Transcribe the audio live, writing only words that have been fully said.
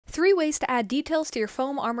3 ways to add details to your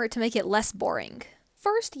foam armor to make it less boring.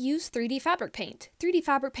 First, use 3D fabric paint. 3D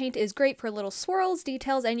fabric paint is great for little swirls,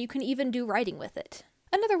 details, and you can even do writing with it.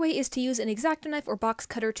 Another way is to use an X-Acto knife or box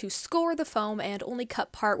cutter to score the foam and only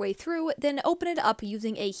cut part way through, then open it up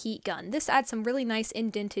using a heat gun. This adds some really nice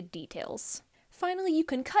indented details. Finally, you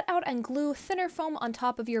can cut out and glue thinner foam on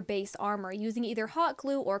top of your base armor using either hot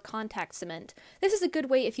glue or contact cement. This is a good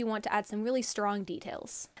way if you want to add some really strong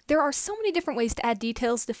details. There are so many different ways to add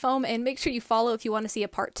details to foam, and make sure you follow if you want to see a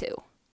part 2.